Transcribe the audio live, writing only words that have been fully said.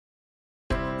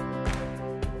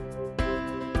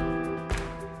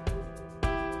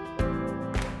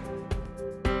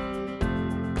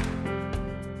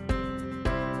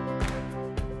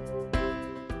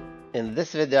In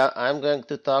this video, I'm going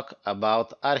to talk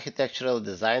about architectural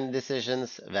design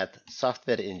decisions that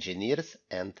software engineers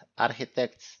and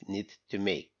architects need to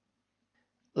make.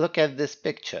 Look at this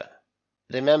picture.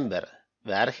 Remember,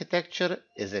 the architecture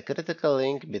is a critical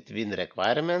link between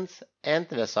requirements and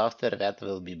the software that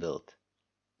will be built.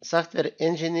 Software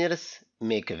engineers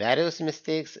make various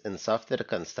mistakes in software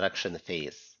construction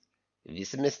phase.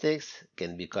 These mistakes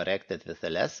can be corrected with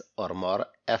less or more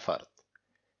effort.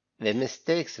 The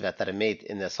mistakes that are made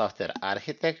in a software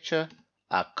architecture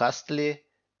are costly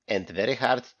and very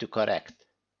hard to correct.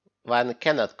 One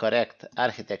cannot correct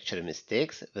architecture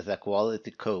mistakes with a quality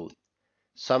code.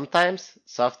 Sometimes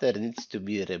software needs to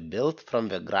be rebuilt from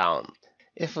the ground.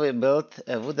 If we build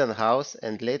a wooden house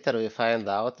and later we find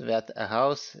out that a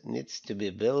house needs to be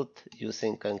built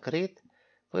using concrete,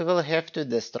 we will have to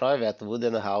destroy that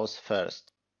wooden house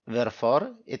first.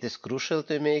 Therefore, it is crucial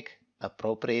to make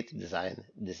appropriate design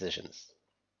decisions.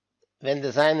 When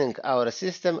designing our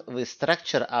system, we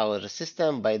structure our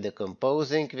system by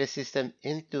decomposing the system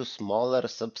into smaller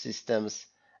subsystems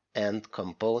and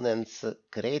components,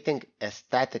 creating a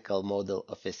statical model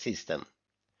of a system.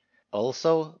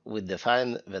 Also, we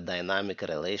define the dynamic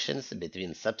relations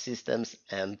between subsystems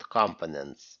and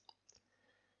components.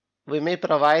 We may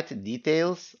provide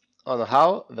details on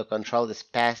how the control is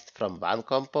passed from one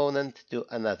component to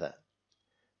another.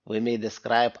 We may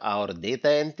describe our data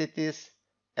entities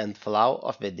and flow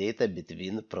of the data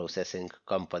between processing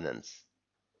components.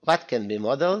 What can be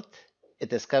modeled?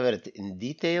 It is covered in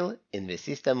detail in the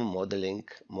System Modeling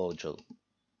module.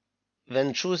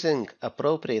 When choosing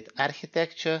appropriate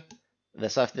architecture, the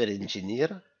software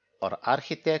engineer or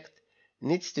architect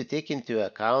needs to take into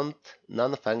account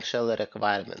non-functional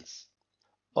requirements,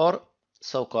 or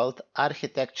so-called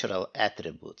architectural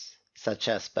attributes, such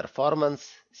as performance,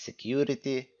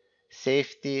 security,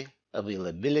 safety,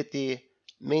 availability,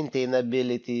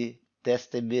 maintainability,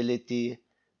 testability,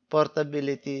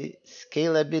 portability,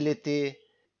 scalability,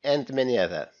 and many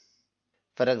others.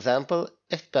 For example,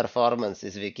 if performance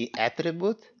is the key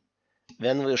attribute,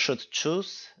 then we should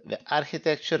choose the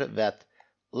architecture that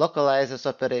localizes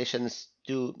operations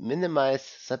to minimize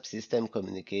subsystem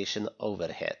communication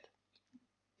overhead.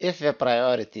 If the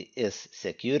priority is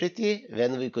security,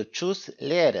 then we could choose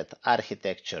layered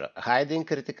architecture, hiding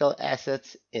critical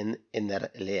assets in inner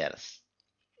layers.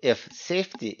 If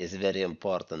safety is very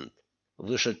important,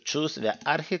 we should choose the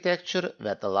architecture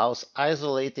that allows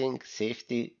isolating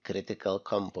safety critical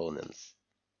components.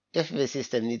 If the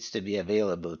system needs to be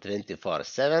available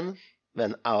 24/7,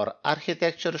 then our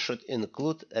architecture should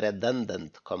include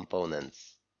redundant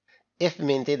components. If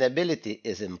maintainability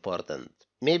is important,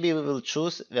 maybe we will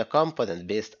choose the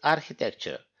component-based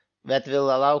architecture that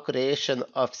will allow creation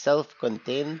of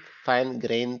self-contained,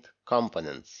 fine-grained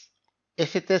components.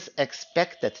 If it is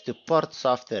expected to port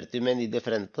software to many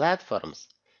different platforms,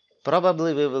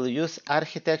 probably we will use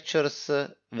architectures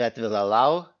that will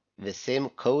allow the same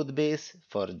code base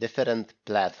for different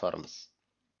platforms.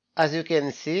 As you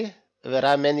can see, there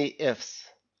are many ifs.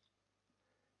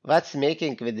 What's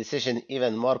making the decision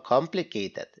even more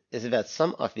complicated is that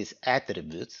some of these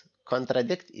attributes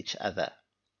contradict each other.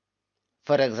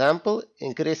 For example,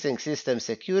 increasing system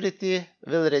security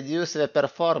will reduce the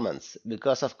performance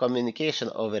because of communication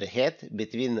overhead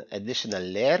between additional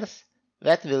layers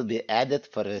that will be added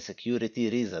for the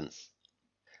security reasons.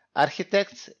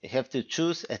 Architects have to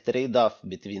choose a trade-off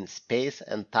between space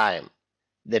and time,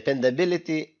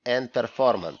 dependability and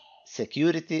performance,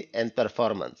 security and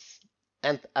performance,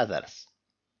 and others.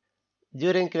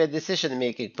 During the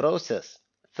decision-making process,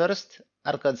 first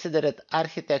are considered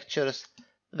architectures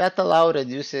that allow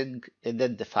reducing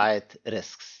identified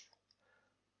risks.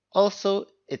 Also,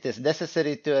 it is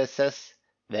necessary to assess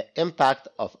the impact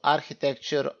of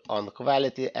architecture on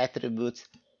quality attributes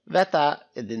that are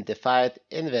identified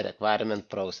in the requirement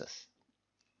process.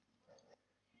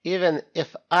 Even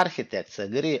if architects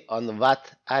agree on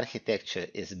what architecture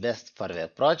is best for their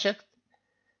project,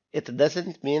 it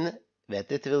doesn't mean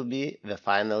that it will be the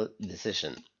final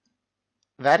decision.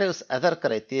 Various other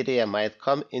criteria might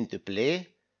come into play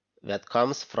that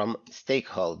comes from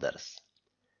stakeholders.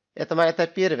 It might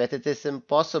appear that it is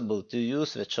impossible to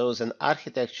use the chosen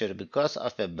architecture because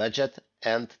of a budget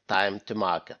and time to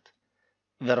market.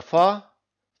 Therefore,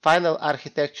 final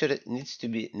architecture needs to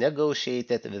be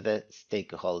negotiated with the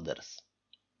stakeholders.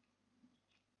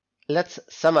 Let's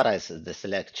summarize this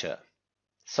lecture.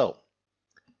 So,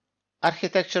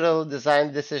 architectural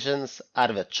design decisions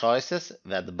are the choices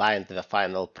that bind the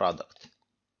final product.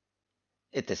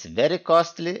 It is very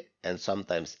costly and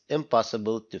sometimes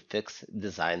impossible to fix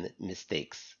design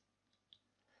mistakes.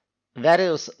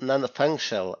 Various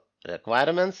non-functional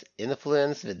Requirements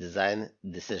influence the design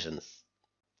decisions.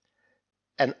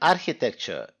 An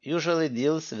architecture usually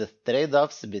deals with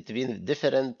trade-offs between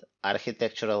different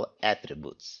architectural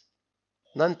attributes.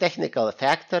 Non-technical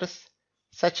factors,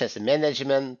 such as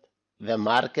management, the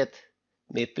market,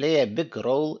 may play a big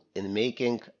role in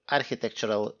making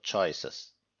architectural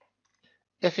choices.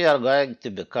 If you are going to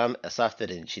become a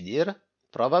software engineer,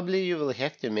 probably you will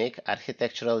have to make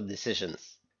architectural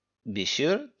decisions. Be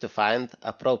sure to find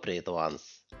appropriate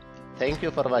ones. Thank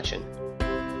you for watching.